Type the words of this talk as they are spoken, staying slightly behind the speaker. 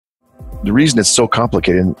The reason it's so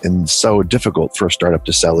complicated and so difficult for a startup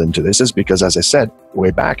to sell into this is because, as I said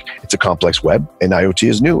way back, it's a complex web and IoT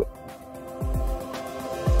is new.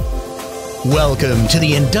 Welcome to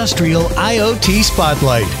the Industrial IoT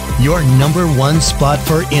Spotlight, your number one spot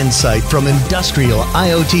for insight from industrial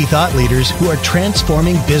IoT thought leaders who are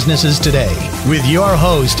transforming businesses today. With your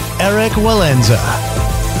host, Eric Walenza.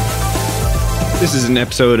 This is an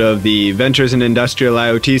episode of the Ventures in Industrial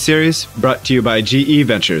IoT series brought to you by GE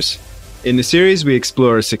Ventures. In the series, we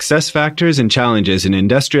explore success factors and challenges in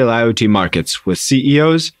industrial IoT markets with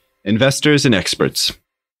CEOs, investors, and experts.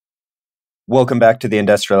 Welcome back to the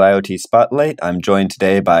Industrial IoT Spotlight. I'm joined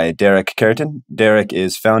today by Derek Kerton. Derek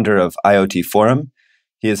is founder of IoT Forum.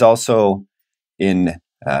 He is also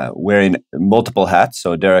wearing multiple hats.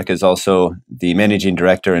 So Derek is also the managing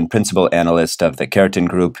director and principal analyst of the Kerton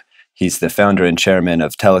Group. He's the founder and chairman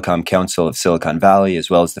of Telecom Council of Silicon Valley,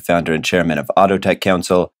 as well as the founder and chairman of Autotech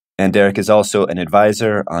Council. And Derek is also an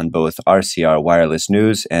advisor on both RCR Wireless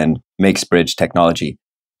News and MakesBridge Technology.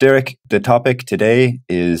 Derek, the topic today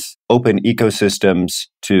is open ecosystems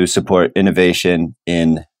to support innovation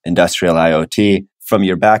in industrial IoT. From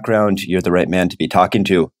your background, you're the right man to be talking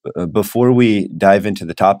to. Before we dive into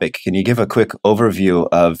the topic, can you give a quick overview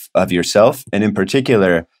of yourself and in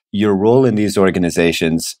particular, your role in these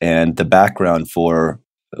organizations and the background for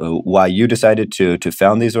why you decided to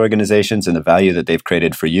found these organizations and the value that they've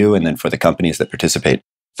created for you and then for the companies that participate?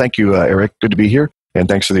 Thank you, Eric. Good to be here. And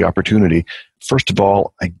thanks for the opportunity. First of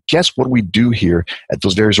all, I guess what we do here at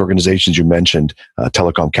those various organizations you mentioned,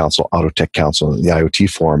 Telecom Council, Autotech Council, and the IoT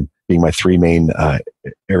Forum being my three main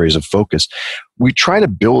areas of focus, we try to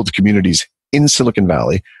build communities in Silicon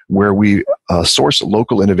Valley where we source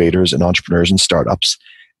local innovators and entrepreneurs and startups,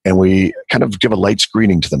 and we kind of give a light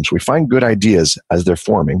screening to them. So we find good ideas as they're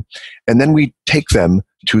forming, and then we take them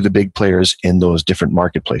to the big players in those different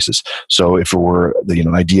marketplaces. So if it were the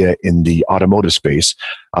idea in the automotive space,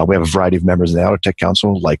 we have a variety of members in the Autotech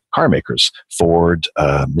Council, like car makers, Ford,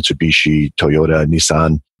 Mitsubishi, Toyota,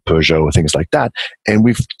 Nissan, Peugeot, things like that. And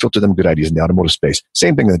we've filtered them good ideas in the automotive space.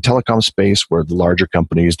 Same thing in the telecom space, where the larger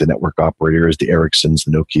companies, the network operators, the Ericssons,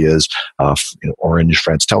 the Nokias, Orange,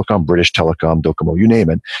 France Telecom, British Telecom, Docomo, you name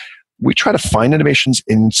it. We try to find innovations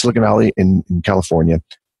in Silicon Valley, in California,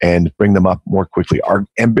 and bring them up more quickly. Our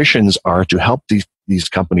ambitions are to help these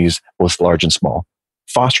companies, both large and small,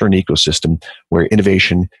 foster an ecosystem where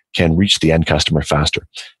innovation can reach the end customer faster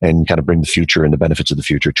and kind of bring the future and the benefits of the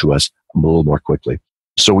future to us a little more quickly.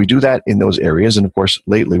 So we do that in those areas. And of course,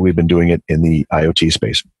 lately we've been doing it in the IoT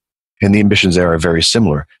space. And the ambitions there are very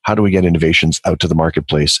similar. How do we get innovations out to the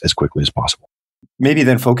marketplace as quickly as possible? Maybe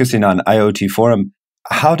then focusing on IoT Forum,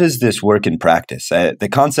 how does this work in practice? The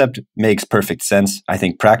concept makes perfect sense. I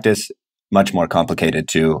think practice, much more complicated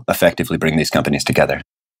to effectively bring these companies together.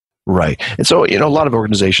 Right. And so, a lot of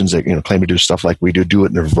organizations that, claim to do stuff like we do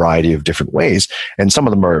it in a variety of different ways. And some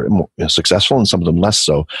of them are more successful and some of them less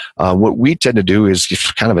so. What we tend to do is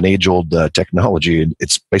kind of an age-old technology.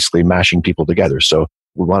 It's basically mashing people together. So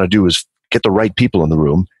what we want to do is get the right people in the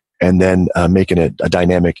room and then making it a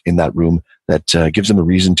dynamic in that room that gives them a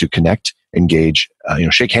reason to connect, engage,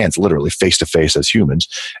 shake hands literally face-to-face as humans,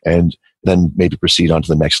 and then maybe proceed on to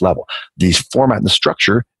the next level. The format and the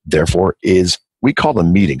structure, therefore, is we call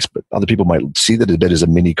them meetings, but other people might see that a bit as a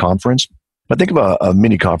mini conference. But think of a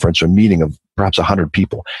mini conference or a meeting of perhaps 100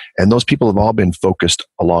 people. And those people have all been focused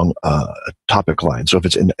along a topic line. So if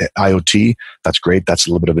it's in IoT, that's great. That's a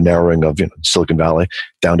little bit of a narrowing of Silicon Valley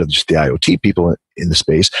down to just the IoT people in the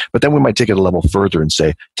space. But then we might take it a level further and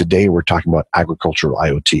say, today we're talking about agricultural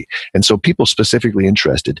IoT. And so people specifically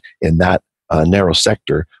interested in that narrow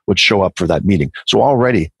sector would show up for that meeting. So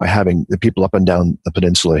already by having the people up and down the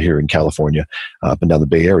peninsula here in California, up and down the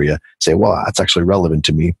Bay Area, say, well, that's actually relevant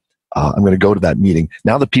to me. I'm going to go to that meeting.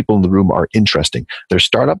 Now the people in the room are interesting. They're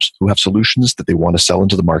startups who have solutions that they want to sell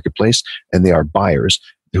into the marketplace, and they are buyers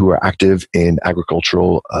who are active in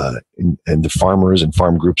agricultural and the farmers and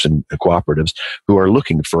farm groups and cooperatives who are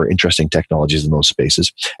looking for interesting technologies in those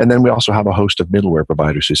spaces. And then we also have a host of middleware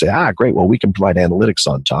providers who say, great, well, we can provide analytics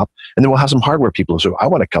on top. And then we'll have some hardware people who say, I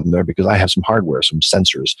want to come there because I have some hardware, some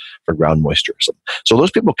sensors for ground moisture. So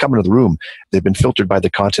those people come into the room, they've been filtered by the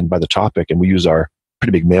content, by the topic, and we use our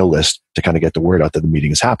pretty big mail list to kind of get the word out that the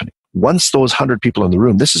meeting is happening. Once those 100 people in the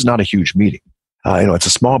room, this is not a huge meeting. It's a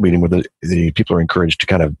small meeting where the people are encouraged to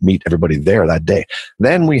kind of meet everybody there that day.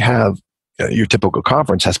 Then we have your typical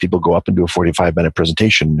conference has people go up and do a 45-minute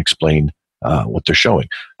presentation and explain what they're showing.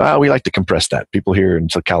 We like to compress that. People here in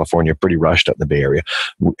California are pretty rushed out in the Bay Area.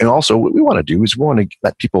 And also what we want to do is we want to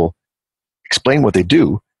let people explain what they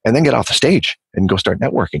do and then get off the stage and go start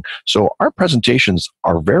networking. So our presentations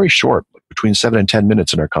are very short, between 7 and 10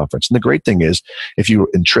 minutes in our conference. And the great thing is, if you're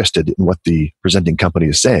interested in what the presenting company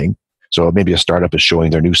is saying, so maybe a startup is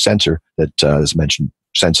showing their new sensor that, as mentioned,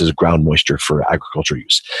 senses ground moisture for agriculture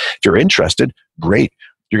use. If you're interested, great.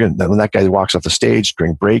 When that guy walks off the stage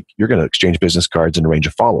during break, you're going to exchange business cards and arrange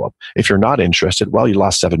a follow-up. If you're not interested, well, you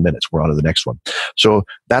lost 7 minutes. We're on to the next one. So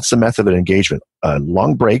that's the method of engagement.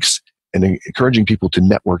 Long breaks and encouraging people to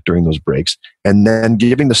network during those breaks, and then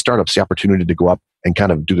giving the startups the opportunity to go up and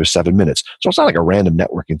kind of do their 7 minutes. So it's not like a random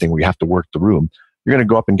networking thing where you have to work the room. You're going to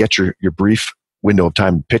go up and get your brief window of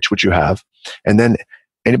time, pitch what you have, and then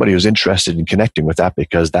anybody who's interested in connecting with that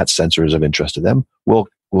because that sensor is of interest to them will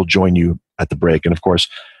join you at the break. And of course,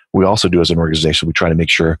 we also do as an organization, we try to make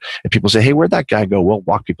sure if people say, hey, where'd that guy go? We'll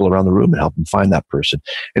walk people around the room and help them find that person.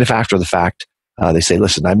 And if after the fact, they say,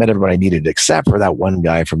 listen, I met everybody I needed except for that one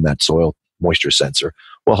guy from that soil moisture sensor,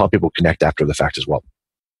 we'll help people connect after the fact as well.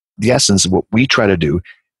 The essence of what we try to do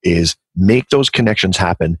is make those connections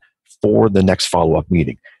happen for the next follow-up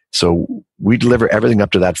meeting. So we deliver everything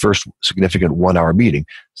up to that first significant 1-hour meeting.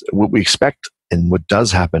 What we expect and what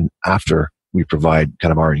does happen after we provide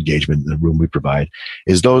kind of our engagement in the room we provide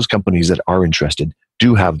is those companies that are interested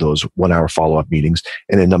do have those 1-hour follow-up meetings.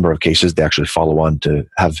 And in a number of cases, they actually follow on to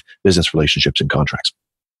have business relationships and contracts.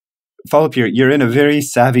 Follow up here. You're in a very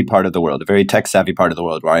savvy part of the world, a very tech-savvy part of the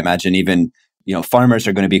world where I imagine even farmers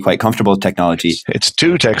are going to be quite comfortable with technology. It's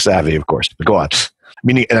too tech-savvy, of course. But go on.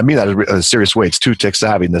 I mean that in a serious way. It's too tech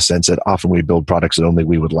savvy in the sense that often we build products that only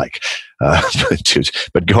we would like.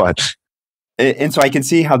 But go on. And so I can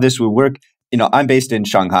see how this would work. I'm based in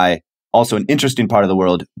Shanghai, also an interesting part of the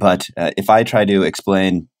world. But if I try to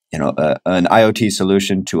explain, an IoT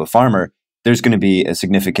solution to a farmer, there's going to be a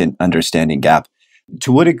significant understanding gap.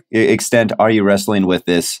 To what extent are you wrestling with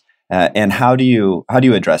this? And how do you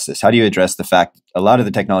address this? How do you address the fact a lot of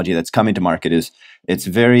the technology that's coming to market it's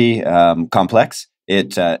very complex.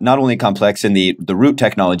 It's not only complex in the root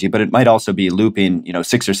technology, but it might also be looping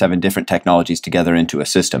 6 or 7 different technologies together into a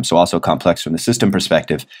system. So also complex from the system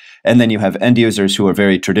perspective. And then you have end users who are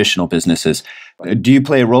very traditional businesses. Do you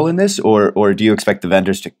play a role in this, or do you expect the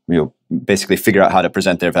vendors to basically figure out how to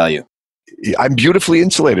present their value? I'm beautifully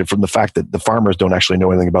insulated from the fact that the farmers don't actually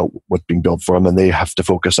know anything about what's being built for them, and they have to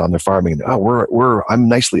focus on their farming. I'm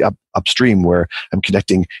nicely upstream where I'm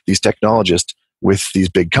connecting these technologists with these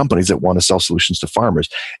big companies that want to sell solutions to farmers.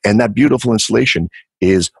 And that beautiful insulation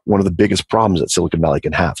is one of the biggest problems that Silicon Valley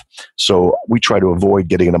can have. So we try to avoid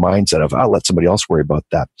getting in a mindset of, I'll let somebody else worry about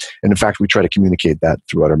that. And in fact, we try to communicate that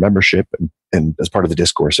throughout our membership and as part of the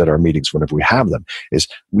discourse at our meetings whenever we have them, is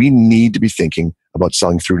we need to be thinking about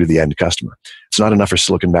selling through to the end customer. It's not enough for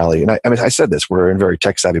Silicon Valley. And I said this, we're in a very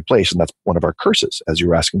tech-savvy place, and that's one of our curses, as you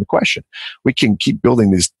were asking the question. We can keep building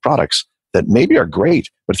these products that maybe are great,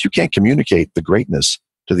 but if you can't communicate the greatness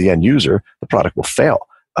to the end user, the product will fail.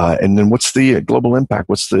 And then what's the global impact?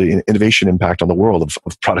 What's the innovation impact on the world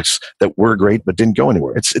of products that were great but didn't go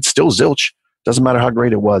anywhere? It's still zilch. Doesn't matter how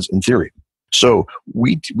great it was in theory. So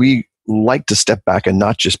we like to step back and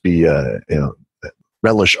not just be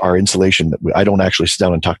relish our insulation. I don't actually sit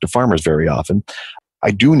down and talk to farmers very often.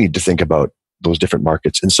 I do need to think about those different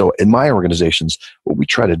markets. And so in my organizations, what we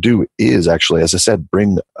try to do is actually, as I said,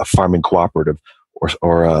 bring a farming cooperative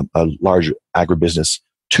or a large agribusiness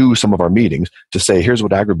to some of our meetings to say, here's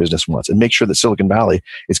what agribusiness wants, and make sure that Silicon Valley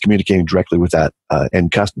is communicating directly with that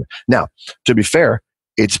end customer. Now, to be fair,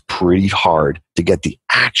 it's pretty hard to get the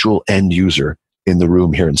actual end user in the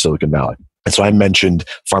room here in Silicon Valley. And so I mentioned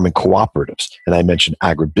farming cooperatives and I mentioned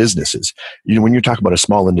agribusinesses. When you talk about a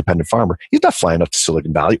small independent farmer, he's not flying up to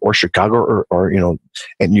Silicon Valley or Chicago or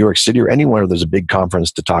in New York City or anywhere there's a big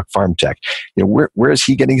conference to talk farm tech. Where is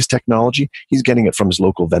he getting his technology? He's getting it from his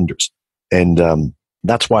local vendors. And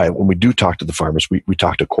that's why when we do talk to the farmers, we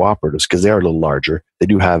talk to cooperatives because they are a little larger. They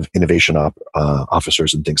do have innovation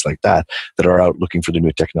officers and things like that are out looking for the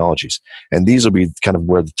new technologies. And these will be kind of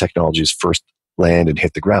where the technologies first land and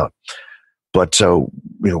hit the ground. But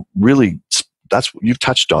really, that's you've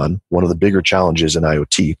touched on one of the bigger challenges in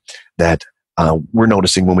IoT that we're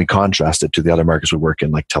noticing when we contrast it to the other markets we work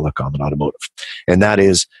in, like telecom and automotive, and that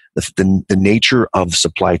is the nature of the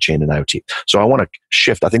supply chain in IoT. So I want to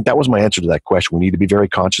shift. I think that was my answer to that question. We need to be very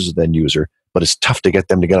conscious of the end user, but it's tough to get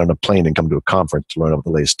them to get on a plane and come to a conference to learn about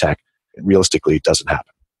the latest tech. Realistically, it doesn't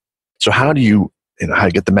happen. So how do you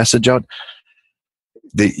get the message out?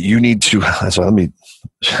 That you need to. So let me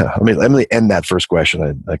end that first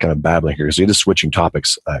question. I kind of babbling here because it is switching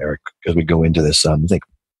topics, Eric, as we go into this. I think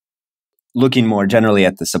looking more generally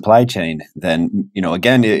at the supply chain, then,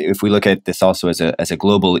 again, if we look at this also as a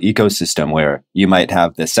global ecosystem where you might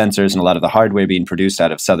have the sensors and a lot of the hardware being produced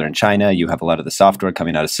out of southern China, you have a lot of the software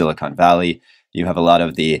coming out of Silicon Valley, you have a lot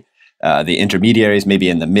of the intermediaries maybe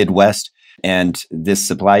in the Midwest, and this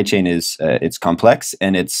supply chain is it's complex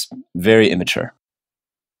and it's very immature.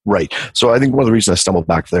 Right. So I think one of the reasons I stumbled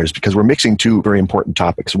back there is because we're mixing two very important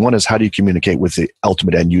topics. One is how do you communicate with the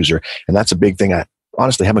ultimate end user? And that's a big thing I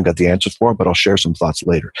honestly haven't got the answer for, but I'll share some thoughts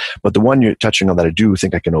later. But the one you're touching on that I do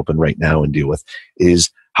think I can open right now and deal with is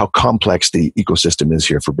how complex the ecosystem is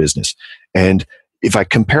here for business. And if I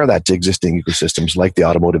compare that to existing ecosystems like the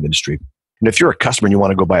automotive industry, and if you're a customer and you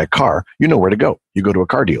want to go buy a car, you know where to go. You go to a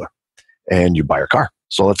car dealer and you buy a car.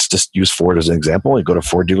 So let's just use Ford as an example. You go to a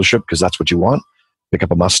Ford dealership because that's what you want. Pick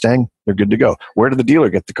up a Mustang, they're good to go. Where did the dealer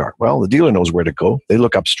get the car? Well, the dealer knows where to go. They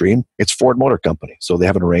look upstream. It's Ford Motor Company. So they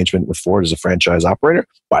have an arrangement with Ford as a franchise operator.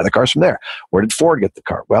 Buy the cars from there. Where did Ford get the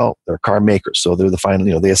car? Well, they're car makers. So they're the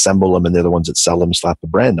final, they assemble them and they're the ones that sell them, slap the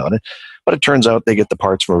brand on it. But it turns out they get the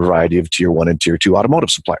parts from a variety of tier 1 and tier 2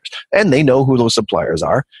 automotive suppliers. And they know who those suppliers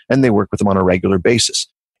are and they work with them on a regular basis.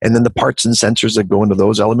 And then the parts and sensors that go into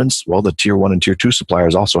those elements, well, the tier 1 and tier 2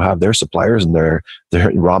 suppliers also have their suppliers and their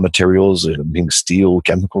raw materials, being steel,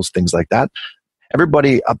 chemicals, things like that.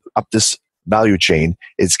 Everybody up this value chain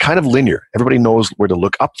is kind of linear. Everybody knows where to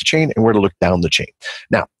look up the chain and where to look down the chain.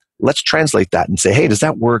 Now, let's translate that and say, hey, does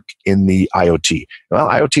that work in the IoT? Well,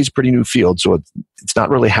 IoT is a pretty new field, so it's not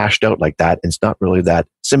really hashed out like that. And it's not really that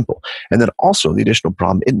simple. And then also the additional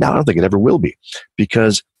problem, I don't think it ever will be,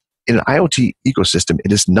 because in an IoT ecosystem,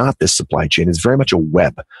 it is not this supply chain. It's very much a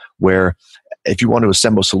web where if you want to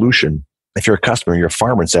assemble a solution, if you're a customer, you're a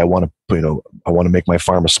farmer and say, I want to make my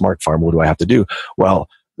farm a smart farm. What do I have to do? Well,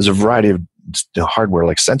 there's a variety of hardware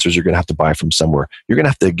like sensors you're going to have to buy from somewhere. You're going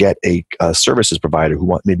to have to get a services provider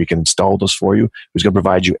who maybe can install those for you, who's going to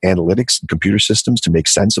provide you analytics and computer systems to make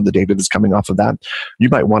sense of the data that's coming off of that. You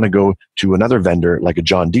might want to go to another vendor like a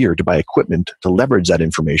John Deere to buy equipment to leverage that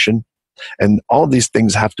information. And all of these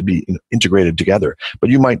things have to be integrated together. But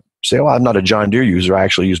you might say, well, I'm not a John Deere user. I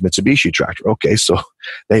actually use Mitsubishi tractor. Okay, so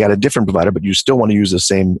they got a different provider, but you still want to use the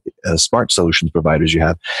same smart solutions providers you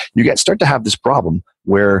have. You start to have this problem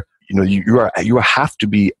where you have to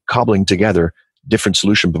be cobbling together different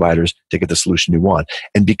solution providers to get the solution you want.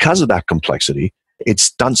 And because of that complexity, it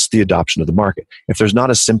stunts the adoption of the market. If there's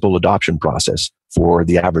not a simple adoption process for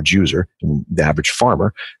the average user and the average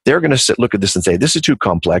farmer, they're going to look at this and say, this is too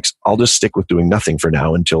complex. I'll just stick with doing nothing for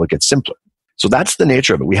now until it gets simpler. So that's the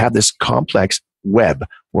nature of it. We have this complex web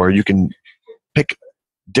where you can pick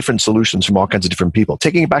different solutions from all kinds of different people.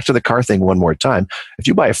 Taking it back to the car thing one more time, if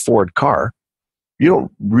you buy a Ford car, you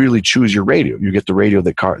don't really choose your radio. You get the radio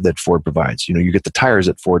that Ford provides. You get the tires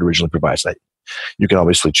that Ford originally provides. You can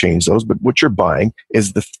obviously change those, but what you're buying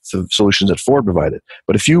is the solutions that Ford provided.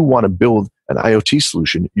 But if you want to build an IoT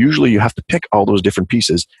solution, usually you have to pick all those different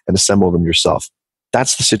pieces and assemble them yourself.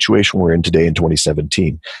 That's the situation we're in today in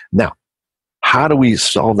 2017. Now, how do we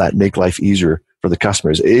solve that, make life easier for the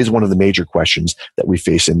customers? It is one of the major questions that we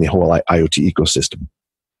face in the whole IoT ecosystem.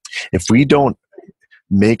 If we don't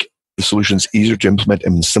make the solutions easier to implement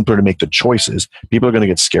and simpler to make the choices, people are going to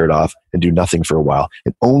get scared off and do nothing for a while.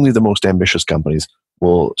 And only the most ambitious companies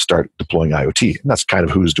will start deploying IoT. And that's kind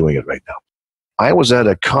of who's doing it right now. I was at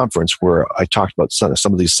a conference where I talked about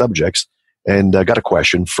some of these subjects and got a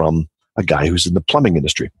question from a guy who's in the plumbing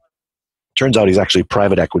industry. Turns out he's actually a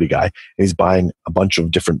private equity guy, and he's buying a bunch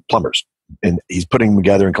of different plumbers. And he's putting them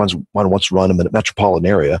together and wants to run them in a metropolitan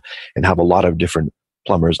area and have a lot of different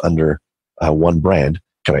plumbers under one brand.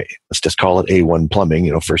 Let's just call it A1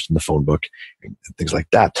 Plumbing, first in the phone book, and things like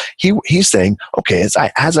that. He's saying, okay,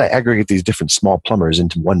 as I aggregate these different small plumbers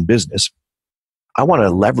into one business, I want to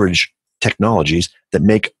leverage technologies that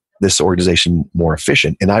make this organization more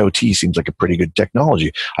efficient. And IoT seems like a pretty good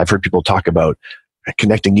technology. I've heard people talk about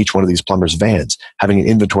connecting each one of these plumbers' vans, having an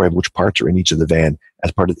inventory of which parts are in each of the van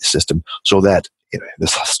as part of the system, so that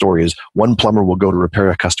this story is one plumber will go to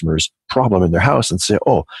repair a customer's problem in their house and say,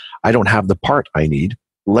 oh, I don't have the part I need.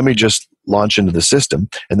 Let me just launch into the system.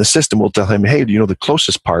 And the system will tell him, hey, the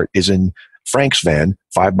closest part is in Frank's van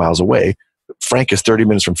 5 miles away. Frank is 30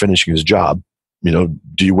 minutes from finishing his job. Do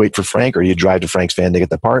you wait for Frank, or do you drive to Frank's van to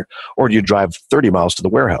get the part, or do you drive 30 miles to the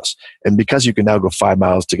warehouse? And because you can now go 5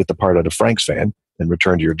 miles to get the part out of Frank's van and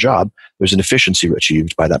return to your job, there's an efficiency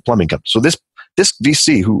achieved by that plumbing company. So this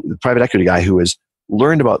VC, the private equity guy who has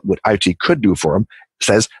learned about what IoT could do for him,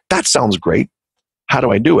 says, that sounds great. How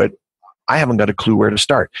do I do it? I haven't got a clue where to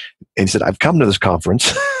start. And he said, I've come to this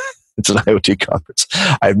conference. It's an IoT conference.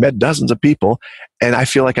 I've met dozens of people, and I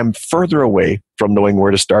feel like I'm further away from knowing where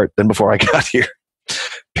to start than before I got here.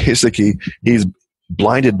 Basically, he's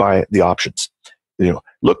blinded by the options.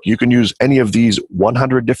 Look, you can use any of these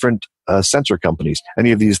 100 different sensor companies,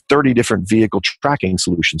 any of these 30 different vehicle tracking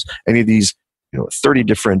solutions, any of these 30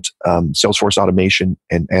 different Salesforce automation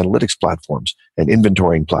and analytics platforms and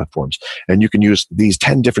inventorying platforms. And you can use these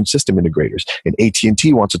 10 different system integrators. And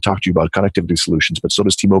AT&T wants to talk to you about connectivity solutions, but so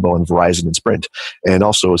does T-Mobile and Verizon and Sprint. And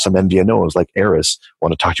also some MVNOs like Aris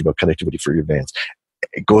want to talk to you about connectivity for your vans.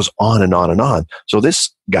 It goes on and on and on. So this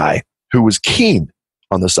guy who was keen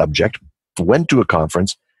on the subject went to a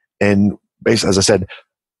conference and basically, as I said,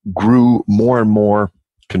 grew more and more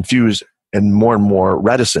confused and more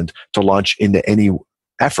reticent to launch into any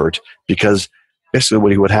effort, because basically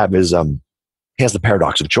what he would have is he has the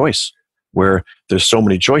paradox of choice, where there's so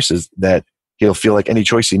many choices that he'll feel like any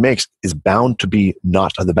choice he makes is bound to be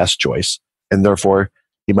not the best choice, and therefore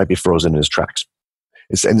he might be frozen in his tracks.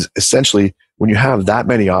 And essentially, when you have that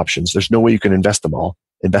many options, there's no way you can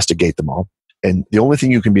investigate them all. And the only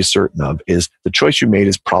thing you can be certain of is the choice you made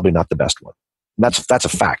is probably not the best one. And that's a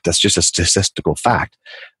fact. That's just a statistical fact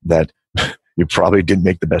that you probably didn't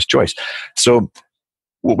make the best choice. So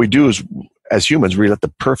what we do is, as humans, we let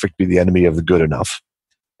the perfect be the enemy of the good enough.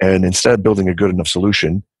 And instead of building a good enough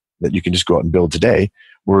solution that you can just go out and build today,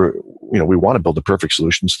 we want to build a perfect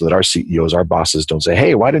solution so that our CEOs, our bosses don't say,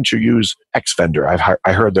 hey, why didn't you use X vendor?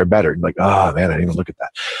 I heard they're better. And like, oh man, I didn't even look at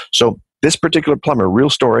that. So this particular plumber, real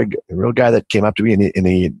story, a real guy that came up to me and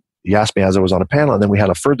he asked me as I was on a panel, and then we had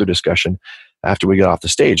a further discussion after we got off the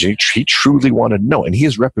stage. He truly wanted to know, and he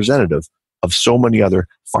is representative of so many other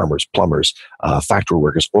farmers, plumbers, factory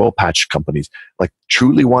workers, oil patch companies, like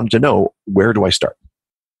truly wanted to know, where do I start?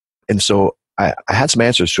 And so I had some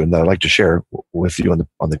answers to him that I'd like to share with you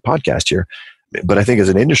on the podcast here. But I think as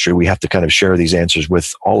an industry, we have to kind of share these answers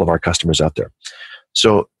with all of our customers out there.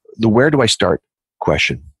 So the where do I start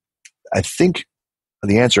question, I think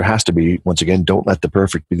the answer has to be, once again, don't let the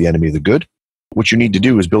perfect be the enemy of the good. What you need to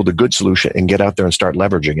do is build a good solution and get out there and start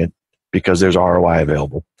leveraging it, because there's ROI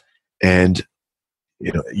available. And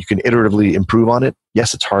you can iteratively improve on it.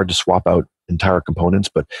 Yes, it's hard to swap out entire components,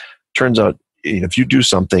 but turns out if you do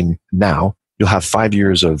something now, you'll have 5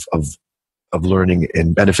 years of learning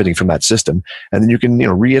and benefiting from that system. And then you can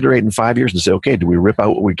reiterate in 5 years and say, okay, do we rip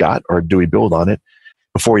out what we got or do we build on it,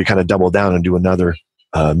 before you kind of double down and do another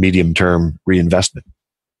medium-term reinvestment.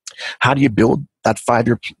 How do you build that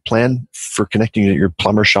 5-year plan for connecting your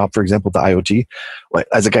plumber shop, for example, to IoT? Well,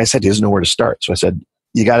 as the guy said, he doesn't know where to start. So I said,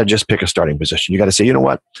 you got to just pick a starting position. You got to say, you know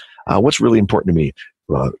what? What's really important to me?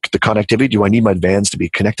 The connectivity. Do I need my vans to be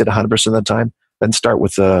connected 100% of the time? Then start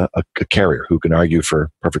with a carrier who can argue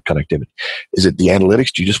for perfect connectivity. Is it the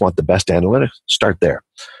analytics? Do you just want the best analytics? Start there.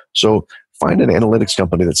 So find an analytics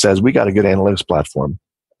company that says, we got a good analytics platform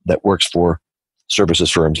that works for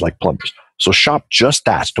services firms like plumbers. So shop just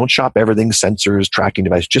that. Don't shop everything, sensors, tracking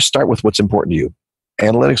device. Just start with what's important to you.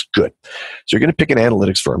 Analytics, good. So you're going to pick an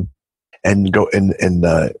analytics firm and go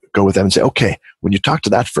go with them and say, okay, when you talk to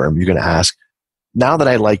that firm, you're going to ask, now that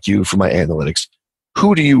I like you for my analytics,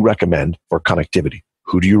 who do you recommend for connectivity?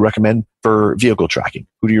 Who do you recommend for vehicle tracking?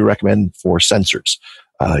 Who do you recommend for sensors?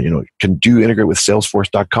 Do you integrate with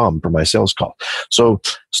Salesforce.com for my sales call? So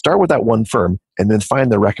start with that one firm and then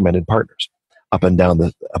find the recommended partners up and down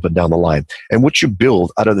the line. And what you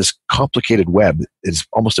build out of this complicated web is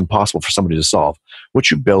almost impossible for somebody to solve. What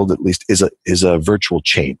you build, at least, is a virtual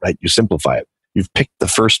chain, right? You simplify it. You've picked the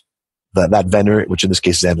first that vendor, which in this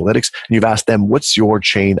case is analytics, and you've asked them, what's your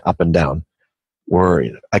chain up and down? Or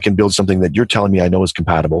I can build something that you're telling me I know is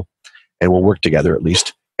compatible and will work together at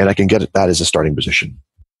least, and I can get that as a starting position.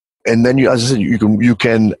 And then, as I said, you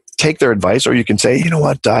can take their advice, or you can say, you know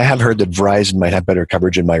what, I have heard that Verizon might have better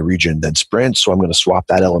coverage in my region than Sprint, so I'm going to swap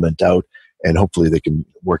that element out, and hopefully they can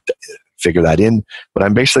figure that in. But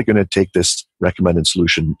I'm basically going to take this recommended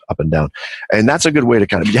solution up and down. And that's a good way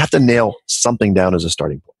to you have to nail something down as a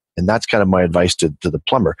starting point. And that's kind of my advice to the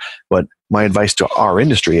plumber. But my advice to our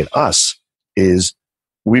industry and us is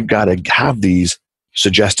we've got to have these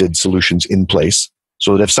suggested solutions in place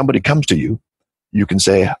so that if somebody comes to you, you can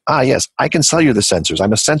say, yes, I can sell you the sensors.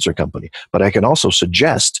 I'm a sensor company, but I can also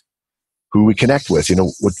suggest who we connect with,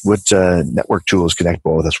 what network tools connect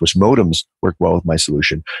well with us, which modems work well with my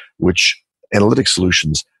solution, which analytic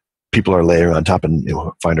solutions people are layering on top and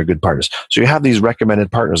find are good partners. So you have these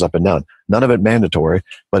recommended partners up and down. None of it mandatory,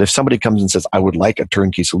 but if somebody comes and says, I would like a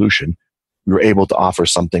turnkey solution, you're able to offer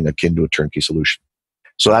something akin to a turnkey solution.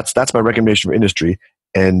 So that's my recommendation for industry.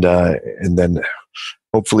 And then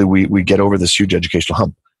hopefully we get over this huge educational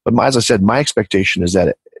hump. But as I said, my expectation is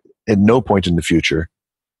that at no point in the future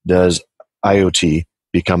does IoT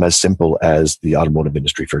become as simple as the automotive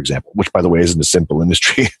industry, for example, which, by the way, isn't a simple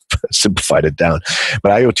industry, simplified it down.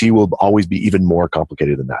 But IoT will always be even more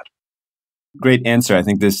complicated than that. Great answer. I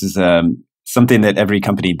think this is something that every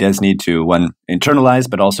company does need to, one, internalize,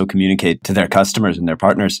 but also communicate to their customers and their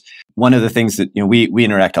partners. One of the things that we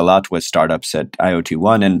interact a lot with startups at IoT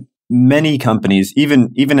One, and many companies,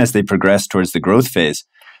 even as they progress towards the growth phase,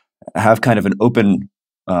 have kind of an open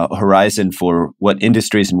horizon for what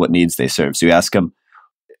industries and what needs they serve. So you ask them,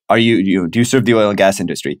 do you serve the oil and gas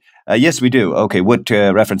industry? Yes, we do. Okay, what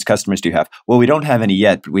reference customers do you have? Well, we don't have any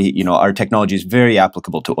yet, but our technology is very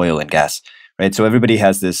applicable to oil and gas, right? So everybody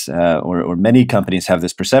has this, or many companies have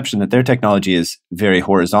this perception that their technology is very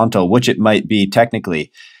horizontal, which it might be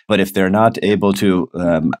technically, but if they're not able to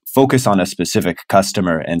focus on a specific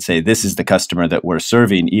customer and say, this is the customer that we're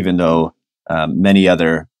serving, even though many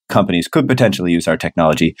other companies could potentially use our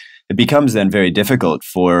technology, it becomes then very difficult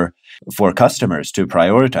for customers to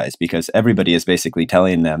prioritize, because everybody is basically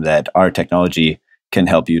telling them that our technology can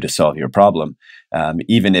help you to solve your problem,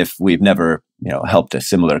 even if we've never helped a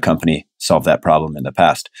similar company solve that problem in the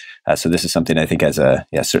past. So this is something I think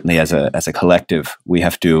certainly as a collective we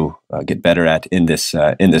have to get better at in this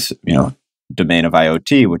domain of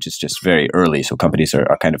IoT, which is just very early. So companies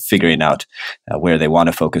are kind of figuring out where they want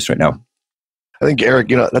to focus right now. I think, Eric,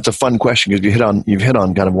 that's a fun question, because you've hit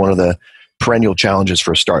on kind of one of the perennial challenges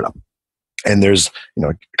for a startup. And there's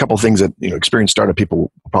a couple of things that experienced startup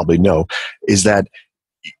people probably know is that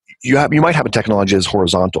you might have a technology that's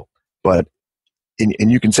horizontal, but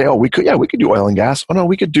and you can say, oh, we could do oil and gas. Oh no,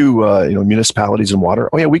 we could do municipalities and water.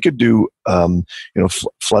 Oh yeah, we could do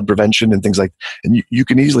flood prevention and things like. And you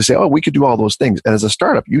can easily say, oh, we could do all those things. And as a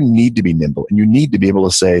startup, you need to be nimble, and you need to be able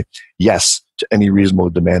to say yes to any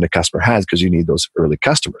reasonable demand a customer has, because you need those early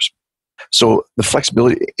customers. So the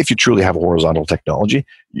flexibility, if you truly have a horizontal technology,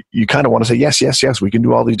 you kind of want to say yes, we can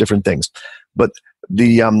do all these different things. But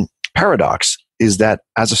the paradox is that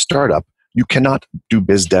as a startup, you cannot do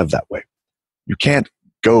biz dev that way. You can't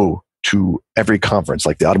go to every conference,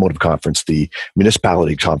 like the automotive conference, the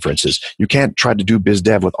municipality conferences. You can't try to do biz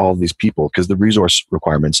dev with all of these people, because the resource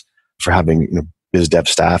requirements for having biz dev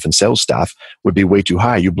staff and sales staff would be way too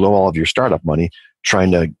high. You blow all of your startup money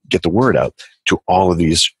trying to get the word out to all of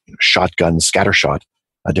these shotgun, scattershot,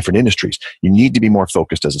 different industries. You need to be more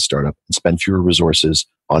focused as a startup and spend fewer resources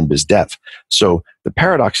on biz dev. So the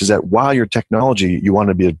paradox is that while your technology, you want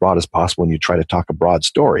to be as broad as possible and you try to talk a broad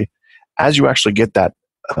story, as you actually get that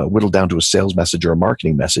whittled down to a sales message or a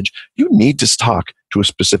marketing message, you need to talk to a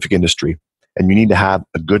specific industry, and you need to have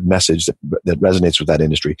a good message that resonates with that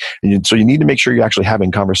industry. And so you need to make sure you're actually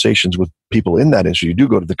having conversations with people in that industry. You do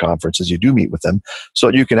go to the conferences, you do meet with them, so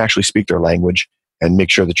that you can actually speak their language and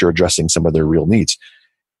make sure that you're addressing some of their real needs.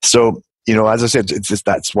 So, as I said,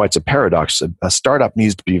 that's why it's a paradox. A startup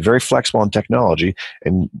needs to be very flexible on technology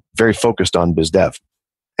and very focused on biz dev.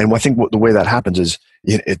 And I think the way that happens is,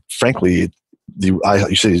 frankly, you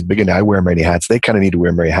say at the beginning, I wear many hats. They kind of need to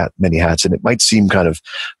wear many hats. And it might seem kind of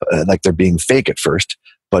like they're being fake at first,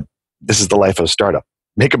 but this is the life of a startup.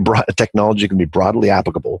 Make a technology can be broadly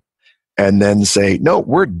applicable, and then say, no,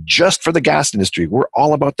 we're just for the gas industry. We're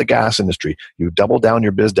all about the gas industry. You double down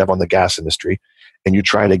your biz dev on the gas industry, and you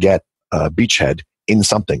try to get a beachhead in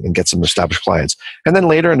something and get some established clients. And then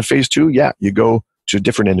later in phase 2, you go to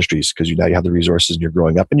different industries, because now you have the resources and you're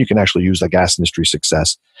growing up, and you can actually use the gas industry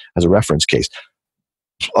success as a reference case.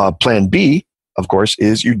 Plan B, of course,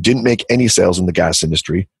 is you didn't make any sales in the gas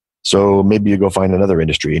industry, so maybe you go find another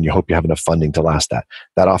industry and you hope you have enough funding to last that.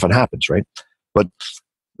 That often happens, right? But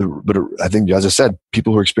I think, as I said,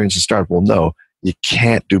 people who are experiencing startup will know you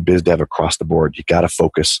can't do biz dev across the board. You got to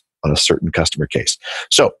focus on a certain customer case.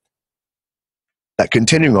 So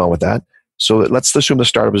continuing on with that, so let's assume the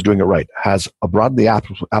startup is doing it right, has a broadly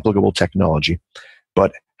applicable technology,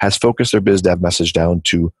 but has focused their biz dev message down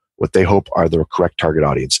to what they hope are the correct target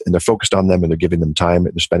audience. And they're focused on them, and they're giving them time,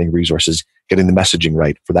 and they're spending resources getting the messaging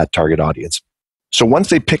right for that target audience. So once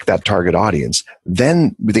they pick that target audience,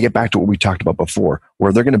 then they get back to what we talked about before,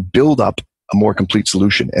 where they're going to build up a more complete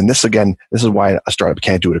solution. And this is why a startup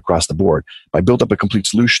can't do it across the board. By build up a complete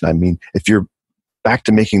solution, I mean, if you're back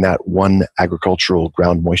to making that one agricultural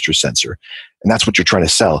ground moisture sensor, and that's what you're trying to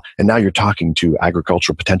sell. And now you're talking to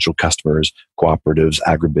agricultural potential customers, cooperatives,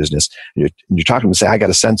 agribusiness, and you're talking to them and say, I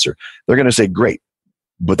got a sensor. They're going to say, great,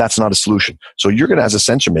 but that's not a solution. So you're going to, as a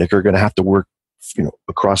sensor maker, going to have to work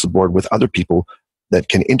across the board with other people that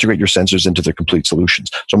can integrate your sensors into their complete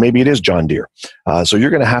solutions. So maybe it is John Deere. So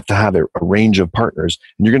you're going to have a range of partners,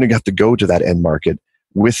 and you're going to have to go to that end market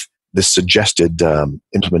with this suggested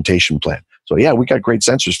implementation plan. So we got great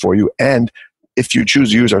sensors for you, and if you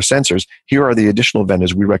choose to use our sensors, here are the additional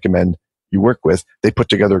vendors we recommend you work with. They put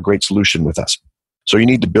together a great solution with us. So you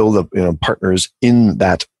need to build partners in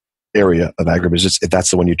that area of agribusiness if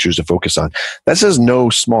that's the one you choose to focus on. This is no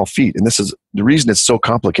small feat. And this is the reason it's so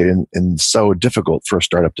complicated and so difficult for a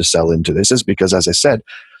startup to sell into this is because, as I said,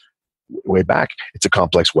 way back, it's a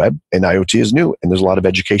complex web and IoT is new and there's a lot of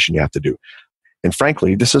education you have to do. And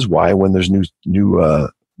frankly, this is why when there's new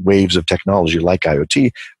waves of technology like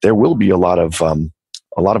IoT, there will be a lot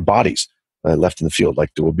of bodies left in the field.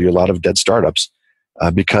 Like there will be a lot of dead startups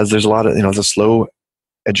because there's a lot of the slow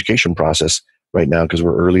education process right now because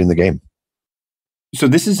we're early in the game. So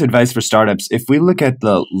this is advice for startups. If we look at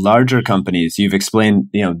the larger companies, you've explained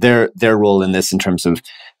their role in this in terms of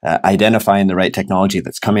identifying the right technology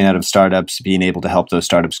that's coming out of startups, being able to help those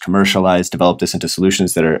startups commercialize, develop this into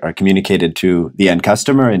solutions that are communicated to the end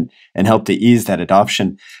customer and help to ease that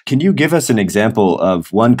adoption. Can you give us an example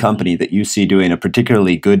of one company that you see doing a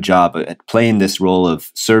particularly good job at playing this role of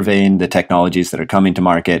surveying the technologies that are coming to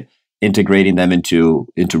market, integrating them into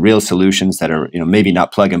real solutions that are maybe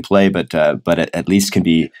not plug and play, but at least can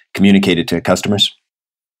be communicated to customers?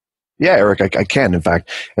 Yeah, Eric, I can, in fact.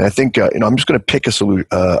 And I think, I'm just going to pick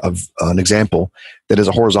an example that is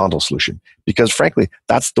a horizontal solution because, frankly,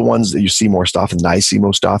 that's the ones that you see most often, that I see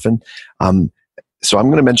most often. So I'm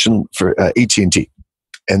going to mention for AT&T.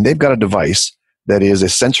 And they've got a device that is a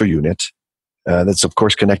sensor unit that's, of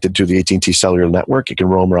course, connected to the AT&T cellular network. It can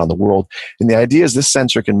roam around the world. And the idea is this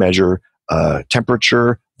sensor can measure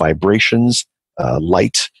temperature, vibrations,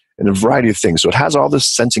 light, and a variety of things. So it has all this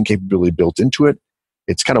sensing capability built into it.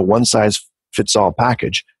 It's kind of one-size-fits-all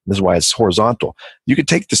package. This is why it's horizontal. You could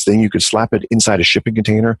take this thing, you could slap it inside a shipping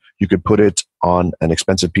container. You could put it on an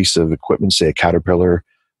expensive piece of equipment, say a Caterpillar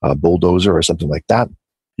bulldozer or something like that.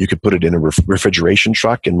 You could put it in a refrigeration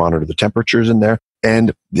truck and monitor the temperatures in there.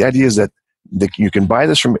 And the idea is that you can buy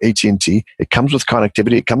this from AT&T. It comes with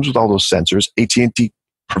connectivity. It comes with all those sensors. AT&T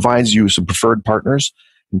provides you some preferred partners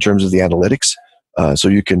in terms of the analytics. So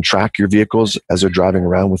you can track your vehicles as they're driving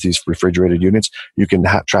around with these refrigerated units. You can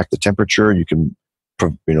track the temperature. You can,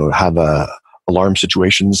 have alarm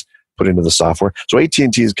situations put into the software. So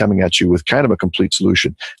AT&T is coming at you with kind of a complete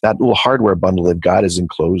solution. That little hardware bundle they've got is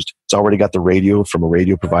enclosed. It's already got the radio from a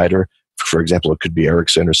radio provider. For example, it could be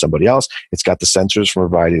Ericsson or somebody else. It's got the sensors from a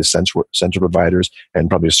variety of sensor providers and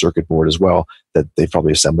probably a circuit board as well that they've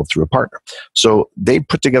probably assembled through a partner. So they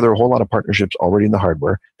put together a whole lot of partnerships already in the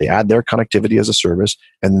hardware. They add their connectivity as a service,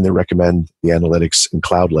 and then they recommend the analytics and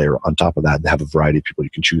cloud layer on top of that and have a variety of people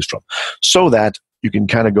you can choose from so that you can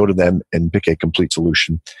kind of go to them and pick a complete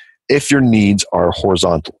solution if your needs are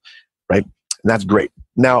horizontal, right? And that's great.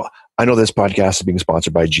 Now, I know this podcast is being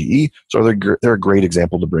sponsored by GE, so they're a great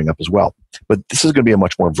example to bring up as well. But this is going to be a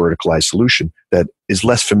much more verticalized solution that is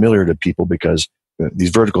less familiar to people because these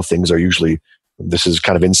vertical things are usually, this is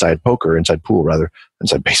kind of inside poker, inside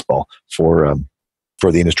baseball for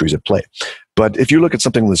the industries at play. But if you look at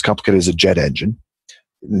something as complicated as a jet engine,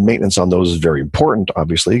 maintenance on those is very important,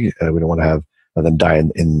 obviously. We don't want to have them die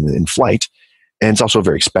in flight. And it's also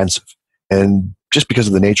very expensive. And just because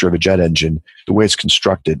of the nature of a jet engine, the way it's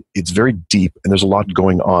constructed, it's very deep and there's a lot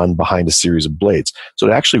going on behind a series of blades. So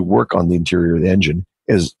to actually work on the interior of the engine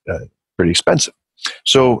is pretty expensive.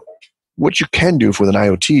 So what you can do with an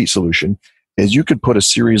IoT solution is you could put a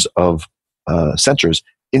series of sensors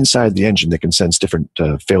inside the engine that can sense different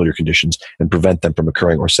failure conditions and prevent them from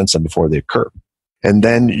occurring or sense them before they occur. And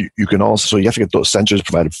then you can also, so you have to get those sensors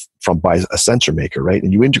provided by a sensor maker, right?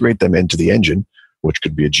 And you integrate them into the engine, which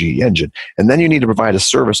could be a GE engine. And then you need to provide a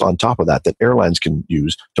service on top of that airlines can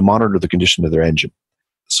use to monitor the condition of their engine.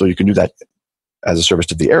 So you can do that as a service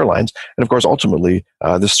to the airlines. And of course, ultimately,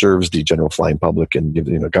 this serves the general flying public and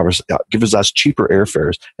gives us cheaper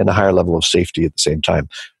airfares and a higher level of safety at the same time.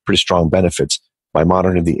 Pretty strong benefits by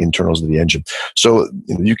monitoring the internals of the engine. So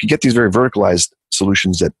you can get these very verticalized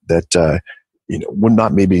solutions that would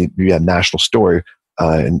not maybe be a national store,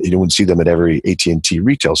 and you wouldn't see them at every AT&T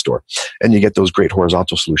retail store. And you get those great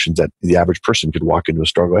horizontal solutions that the average person could walk into a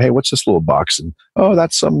store and go, hey, what's this little box? And, oh,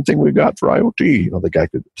 that's something we got for IoT. The guy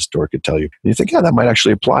at the store could tell you. And you think, yeah, that might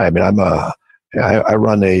actually apply. I mean, I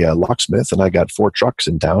run a locksmith and I got 4 trucks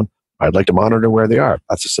in town. I'd like to monitor where they are.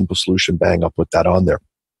 That's a simple solution. Bang, I'll put that on there.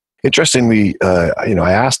 Interestingly,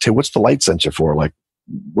 I asked, hey, what's the light sensor for? Like,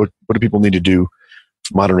 what do people need to do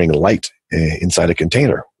for monitoring light inside a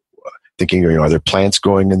container? Thinking, are there plants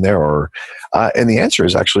going in there? And the answer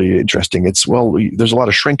is actually interesting. It's, there's a lot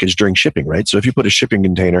of shrinkage during shipping, right? So if you put a shipping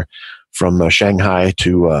container from Shanghai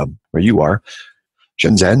to where you are,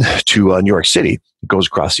 Shenzhen to New York City. It goes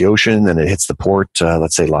across the ocean and it hits the port,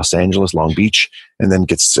 let's say Los Angeles, Long Beach, and then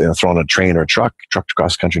gets thrown on a train or a truck, trucked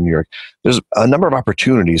across the country in New York. There's a number of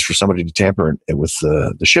opportunities for somebody to tamper with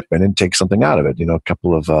the shipment and take something out of it. A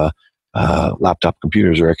couple of laptop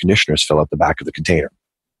computers or air conditioners fill out the back of the container.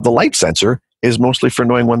 The light sensor is mostly for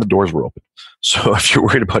knowing when the doors were open. So if you're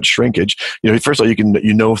worried about shrinkage, first of all,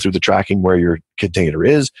 you know through the tracking where your container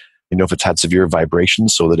is. If it's had severe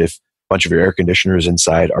vibrations, so that if a bunch of your air conditioners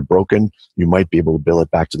inside are broken, you might be able to bill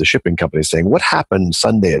it back to the shipping company saying, what happened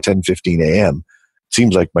Sunday at 10:15 a.m.?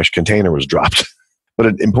 Seems like my container was dropped.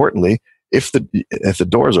 But importantly, if the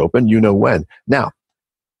door's open, you know when. Now,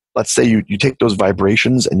 let's say you take those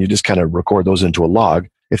vibrations and you just kind of record those into a log.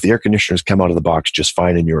 If the air conditioners come out of the box just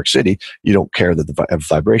fine in New York City, you don't care that the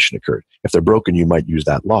vibration occurred. If they're broken, you might use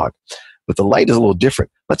that log. But the light is a little different.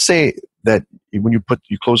 Let's say that when you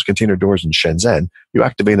close container doors in Shenzhen, you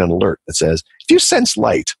activate an alert that says, if you sense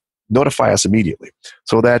light, notify us immediately.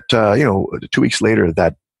 So that, 2 weeks later,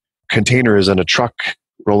 that container is in a truck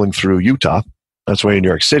rolling through Utah, that's why in New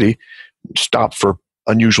York City, stop for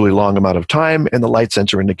unusually long amount of time, and the light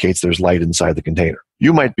sensor indicates there's light inside the container.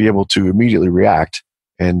 You might be able to immediately react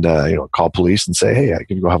and call police and say, hey, I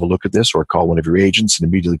can go have a look at this, or call one of your agents and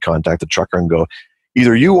immediately contact the trucker and go,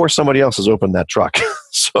 either you or somebody else has opened that truck.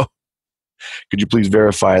 So could you please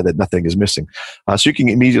verify that nothing is missing? So you can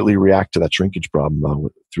immediately react to that shrinkage problem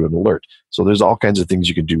through an alert. So there's all kinds of things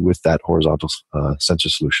you can do with that horizontal sensor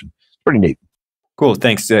solution. It's pretty neat. Cool,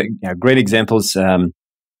 thanks. Great examples.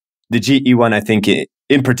 The GE one, I think,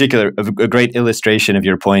 in particular, a great illustration of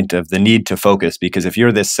your point of the need to focus. Because if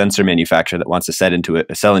you're this sensor manufacturer that wants to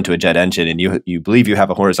sell into a jet engine, and you believe you have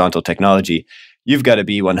a horizontal technology, you've got to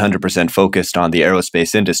be 100% focused on the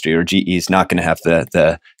aerospace industry, or GE is not going to have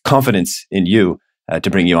the confidence in you to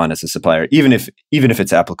bring you on as a supplier, even if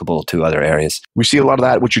it's applicable to other areas. We see a lot of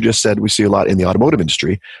that, what you just said, we see a lot in the automotive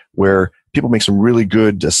industry, where people make some really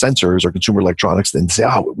good sensors or consumer electronics and say,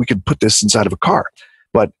 we could put this inside of a car.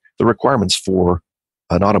 But the requirements for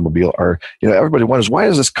an automobile are, everybody wonders, why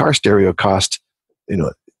does this car stereo cost,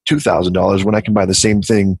 $2,000 when I can buy the same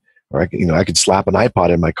thing, or I could slap an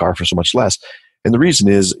iPod in my car for so much less? And the reason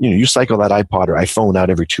is, you cycle that iPod or iPhone out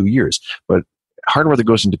every 2 years, but hardware that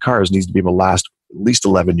goes into cars needs to be able to last at least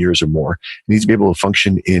 11 years or more. It needs to be able to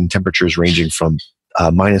function in temperatures ranging from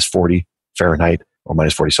minus 40 Fahrenheit or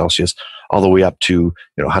minus 40 Celsius all the way up to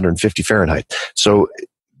 150 Fahrenheit. So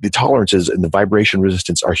the tolerances and the vibration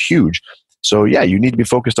resistance are huge. So yeah, you need to be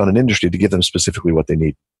focused on an industry to give them specifically what they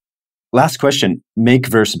need. Last question, make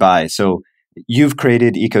versus buy. So you've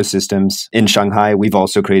created ecosystems in Shanghai. We've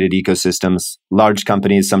also created ecosystems. Large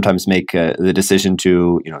companies sometimes make the decision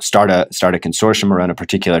to start a consortium around a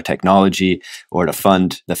particular technology, or to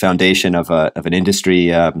fund the foundation of an industry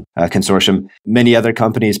consortium. Many other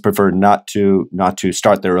companies prefer not to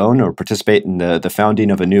start their own or participate in the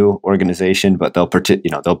founding of a new organization, but they'll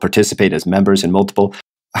participate as members in multiple.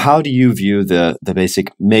 How do you view the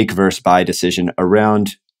basic make versus buy decision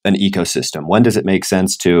around an ecosystem? When does it make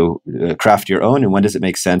sense to craft your own, and when does it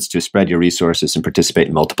make sense to spread your resources and participate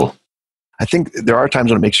in multiple? I think there are times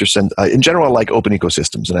when it makes sense. In general, I like open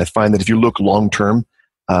ecosystems, and I find that if you look long term,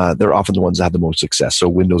 they're often the ones that have the most success. So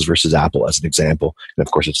Windows versus Apple as an example, and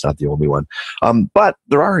of course it's not the only one. But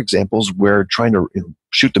there are examples where trying to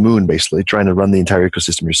shoot the moon, basically trying to run the entire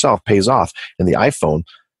ecosystem yourself, pays off. And the iPhone,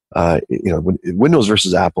 Windows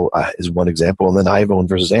versus Apple is one example, and then iPhone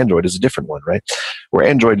versus Android is a different one, right? Where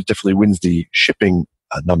Android definitely wins the shipping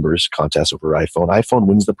numbers contest over iPhone. iPhone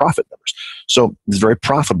wins the profit numbers. So it's very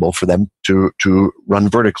profitable for them to run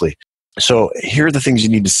vertically. So here are the things you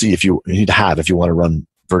need to see if you want to run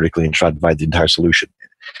vertically and try to provide the entire solution.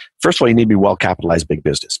 First of all, you need to be well capitalized big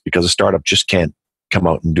business, because a startup just can't come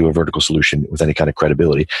out and do a vertical solution with any kind of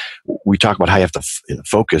credibility. We talk about how you have to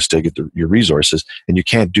focus to get your resources, and you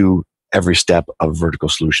can't do every step of a vertical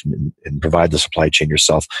solution and provide the supply chain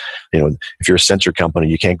yourself. If you're a sensor company,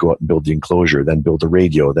 you can't go out and build the enclosure, then build the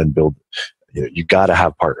radio, then build. You got to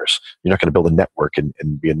have partners. You're not going to build a network and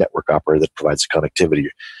be a network operator that provides the connectivity,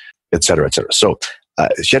 et cetera, et cetera. So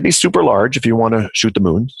it should be super large if you want to shoot the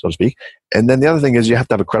moon, so to speak. And then the other thing is you have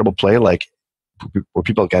to have a credible play, like where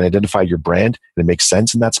people can identify your brand and it makes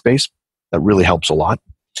sense in that space. That really helps a lot.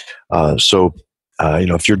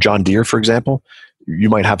 If you're John Deere, for example, you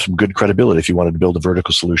might have some good credibility if you wanted to build a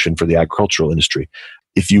vertical solution for the agricultural industry.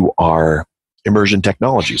 If you are Immersion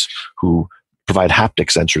Technologies, who provide haptic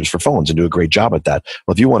sensors for phones and do a great job at that.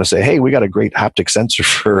 Well, if you want to say, hey, we got a great haptic sensor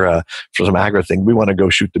for some agri thing, we want to go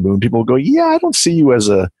shoot the moon, people will go, yeah, I don't see you as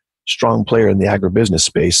a strong player in the agribusiness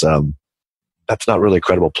space. That's not really a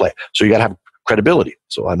credible play. So you got to have credibility.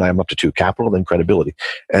 So and I'm up to two: capital, then credibility.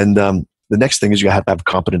 And the next thing is you have to have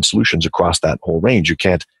competent solutions across that whole range. You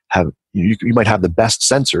can't have you might have the best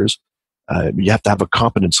sensors. You have to have a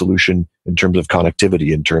competent solution in terms of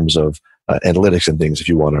connectivity, in terms of analytics and things. If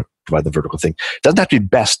you want to provide the vertical thing, it doesn't have to be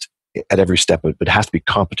best at every step, but it has to be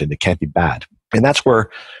competent. It can't be bad. And that's where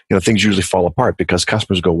things usually fall apart, because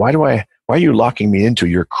customers go, why are you locking me into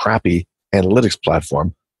your crappy analytics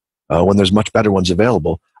platform when there's much better ones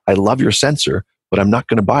available? I love your sensor, but I'm not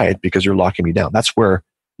going to buy it because you're locking me down. That's where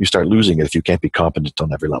you start losing it if you can't be competent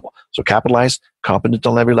on every level. So capitalize, competent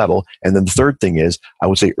on every level. And then the third thing is, I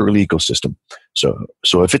would say, early ecosystem.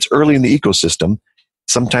 So if it's early in the ecosystem,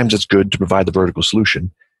 sometimes it's good to provide the vertical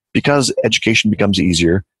solution because education becomes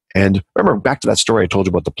easier. And remember, back to that story I told you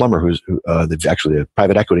about the plumber who's actually a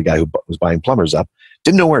private equity guy who was buying plumbers up,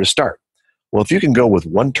 didn't know where to start. Well, if you can go with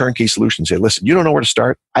one turnkey solution, say, listen, you don't know where to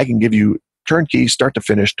start, I can give you turnkey, start to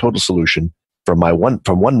finish, total solution from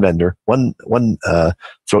one vendor, one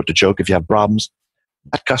throat to choke. If you have problems,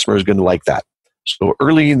 that customer is going to like that. So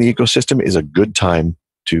early in the ecosystem is a good time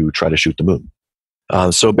to try to shoot the moon.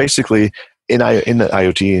 So basically, in the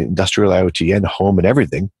IoT, industrial IoT, and home and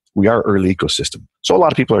everything, we are early ecosystem. So a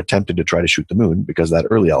lot of people are tempted to try to shoot the moon because of that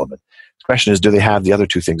early element. The question is, do they have the other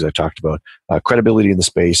two things I talked about, credibility in the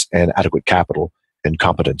space and adequate capital and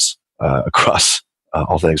competence across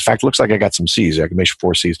all things? In fact, it looks like I got some C's. I can make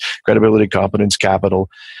 4 C's: credibility, competence, capital,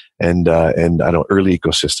 and I don't early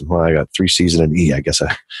ecosystem. Well, I got 3 C's and an E. I guess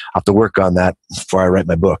I have to work on that before I write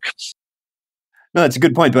my book. No, it's a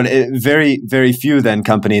good point, but very, very few then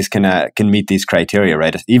companies can meet these criteria,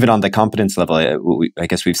 right? Even on the competence level, I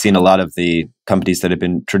guess we've seen a lot of the companies that have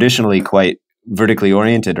been traditionally quite vertically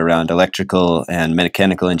oriented around electrical and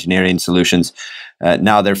mechanical engineering solutions.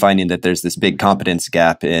 Now they're finding that there's this big competence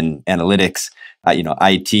gap in analytics,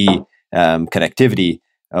 IT, connectivity,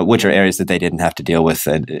 which are areas that they didn't have to deal with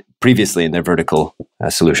previously in their vertical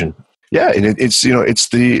solution. Yeah, and it's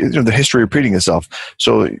the history repeating itself.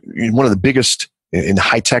 So one of the biggest in the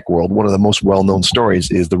high-tech world, one of the most well-known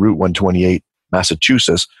stories is the Route 128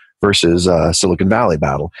 Massachusetts versus Silicon Valley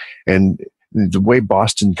battle. And the way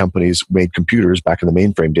Boston companies made computers back in the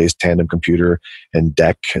mainframe days, Tandem Computer and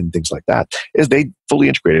DEC and things like that, is they fully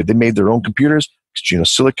integrated. They made their own computers,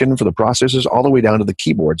 silicon for the processors, all the way down to the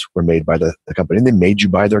keyboards were made by the company. And they made you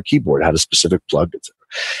buy their keyboard, it had a specific plug, etc.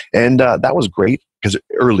 And that was great because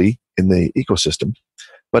early in the ecosystem.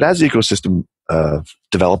 But as the ecosystem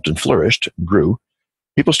developed and flourished, and grew,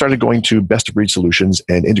 people started going to best-of-breed solutions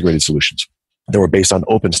and integrated solutions that were based on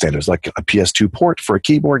open standards, like a PS2 port for a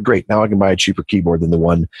keyboard. Great, now I can buy a cheaper keyboard than the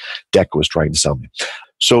one DEC was trying to sell me.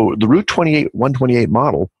 So the Route 128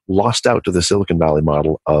 model lost out to the Silicon Valley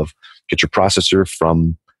model of get your processor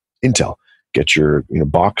from Intel, get your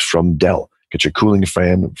box from Dell, get your cooling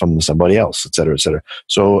fan from somebody else, et cetera, et cetera.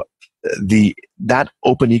 So that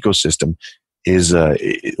open ecosystem is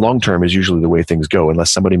long-term is usually the way things go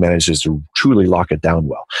unless somebody manages to truly lock it down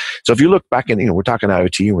well. So if you look back we're talking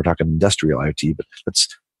IoT and we're talking industrial IoT, but let's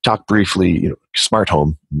talk briefly, smart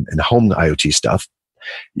home and home IoT stuff.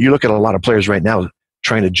 You look at a lot of players right now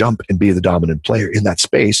trying to jump and be the dominant player in that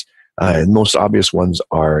space. And most obvious ones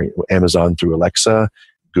are Amazon through Alexa,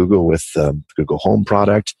 Google with the Google Home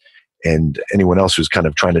product, and anyone else who's kind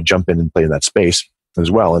of trying to jump in and play in that space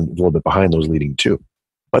as well, and a little bit behind those leading too.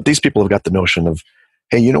 But these people have got the notion of,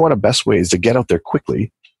 hey, you know what? A best way is to get out there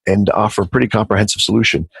quickly and offer a pretty comprehensive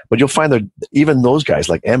solution. But you'll find that even those guys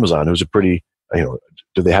like Amazon, who's a pretty, do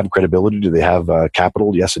they have credibility? Do they have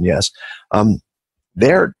capital? Yes and yes.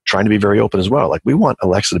 They're trying to be very open as well. Like, we want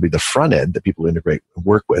Alexa to be the front end that people integrate and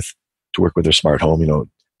work with to work with their smart home.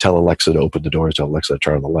 Tell Alexa to open the doors, tell Alexa to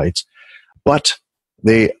turn on the lights. But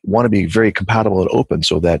they want to be very compatible and open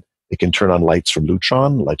so that it can turn on lights from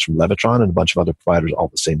Lutron, lights from Levitron, and a bunch of other providers all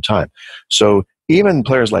at the same time. So even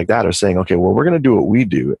players like that are saying, okay, well, we're going to do what we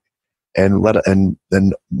do and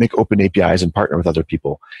then make open APIs and partner with other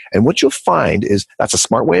people. And what you'll find is that's a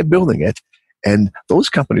smart way of building it. And those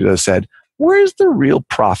companies have said, where's the real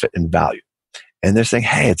profit and value? And they're saying,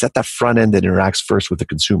 hey, it's at the front end that interacts first with the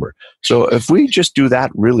consumer. So if we just do that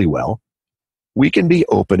really well, we can be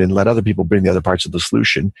open and let other people bring the other parts of the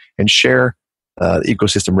solution and share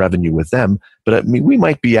ecosystem revenue with them. But we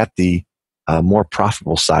might be at the more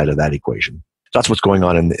profitable side of that equation. That's what's going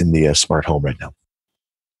on in the smart home right now.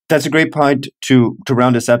 That's a great point to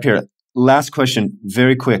round us up here. Last question,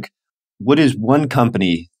 very quick. What is one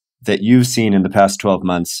company that you've seen in the past 12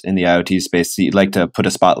 months in the IoT space that you'd like to put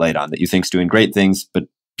a spotlight on that you think is doing great things, but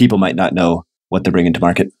people might not know what they're bringing to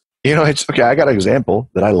market? It's okay. I got an example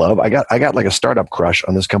that I love. I got like a startup crush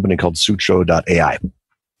on this company called Sutro.ai.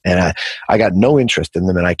 And I got no interest in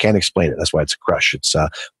them, and I can't explain it. That's why it's a crush.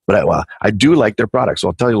 But I do like their products, so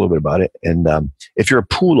I'll tell you a little bit about it. And if you're a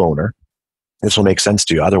pool owner, this will make sense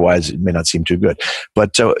to you. Otherwise, it may not seem too good.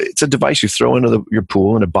 But it's a device you throw into your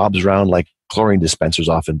pool, and it bobs around like chlorine dispensers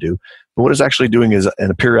often do. But what it's actually doing is,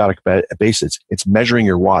 on a periodic basis, it's measuring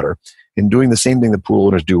your water and doing the same thing the pool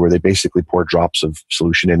owners do, where they basically pour drops of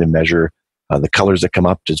solution in and measure the colors that come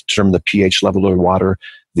up to determine the pH level of the water,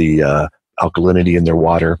 the alkalinity in their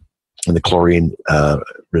water, and the chlorine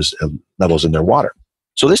levels in their water.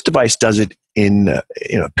 So this device does it in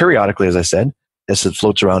periodically, as I said, as it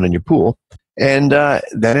floats around in your pool, and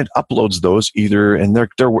then it uploads those either. And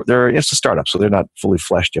they're it's a startup, so they're not fully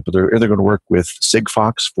fleshed yet, but they're either going to work with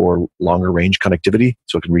Sigfox for longer range connectivity,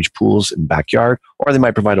 so it can reach pools in backyard, or they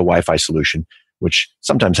might provide a Wi-Fi solution, which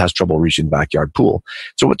sometimes has trouble reaching the backyard pool.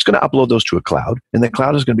 So it's going to upload those to a cloud, and the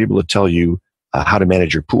cloud is going to be able to tell you how to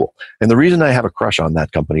manage your pool. And the reason I have a crush on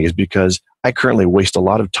that company is because I currently waste a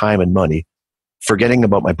lot of time and money forgetting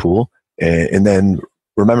about my pool and then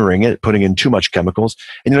remembering it, putting in too much chemicals.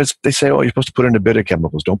 And they say, oh, you're supposed to put in a bit of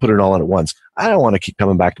chemicals. Don't put it all in at once. I don't want to keep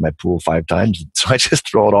coming back to my pool 5 times. So I just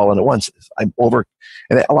throw it all in at once. I'm over.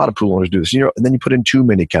 And a lot of pool owners do this. And then you put in too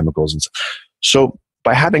many chemicals. And so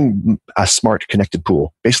by having a smart connected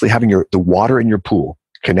pool, basically having the water in your pool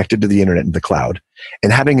connected to the internet and the cloud,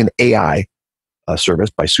 and having an AI service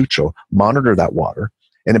by Sutro monitor that water.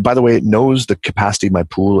 And by the way, it knows the capacity of my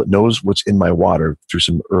pool. It knows what's in my water through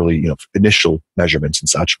some early, initial measurements and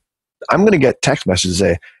such. I'm going to get text messages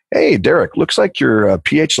say, hey, Derek, looks like your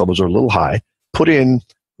pH levels are a little high. Put in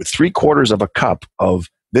 3/4 of a cup of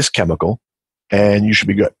this chemical and you should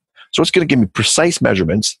be good. So it's going to give me precise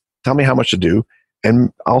measurements, tell me how much to do,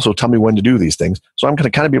 and also tell me when to do these things. So I'm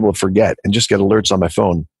going to kind of be able to forget and just get alerts on my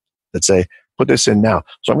phone that say, put this in now.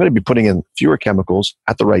 So I'm going to be putting in fewer chemicals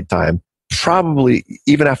at the right time, probably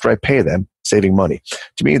even after I pay them, saving money.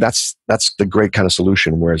 To me, that's the great kind of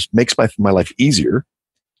solution, where it makes my life easier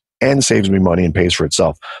and saves me money and pays for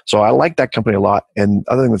itself. So I like that company a lot. And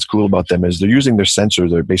the other thing that's cool about them is they're using their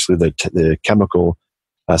sensors. They're basically the chemical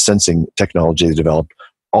sensing technology they developed,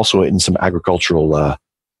 also in some agricultural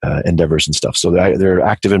endeavors and stuff. So they're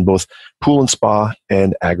active in both pool and spa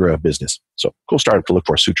and agribusiness. So cool startup to look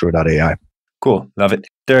for, sutro.ai. Cool. Love it.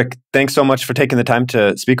 Derek, thanks so much for taking the time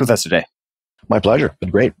to speak with us today. My pleasure.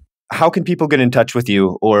 Been great. How can people get in touch with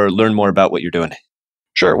you or learn more about what you're doing?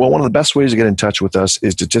 Sure. Well, one of the best ways to get in touch with us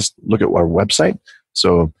is to just look at our website.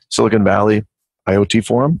 So Silicon Valley IoT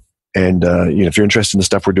Forum. And if you're interested in the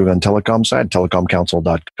stuff we're doing on telecom side,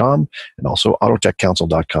 telecomcouncil.com, and also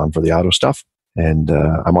autotechcouncil.com for the auto stuff. And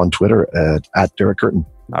I'm on Twitter at Derek Kerton.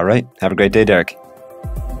 All right. Have a great day, Derek.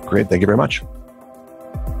 Great. Thank you very much.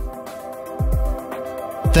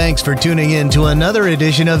 Thanks for tuning in to another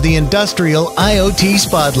edition of the Industrial IoT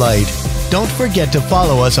Spotlight. Don't forget to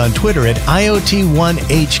follow us on Twitter at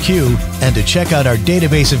IoT1HQ and to check out our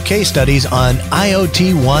database of case studies on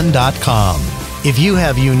IoT1.com. If you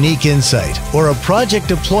have unique insight or a project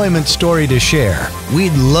deployment story to share,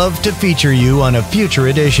 we'd love to feature you on a future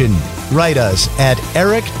edition. Write us at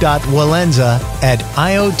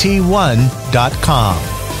eric.walenza@IoT1.com.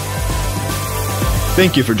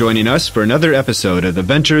 Thank you for joining us for another episode of the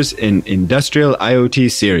Ventures in Industrial IoT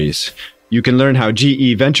series. You can learn how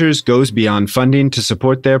GE Ventures goes beyond funding to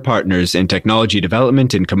support their partners in technology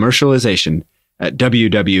development and commercialization at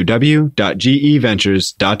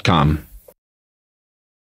www.geventures.com.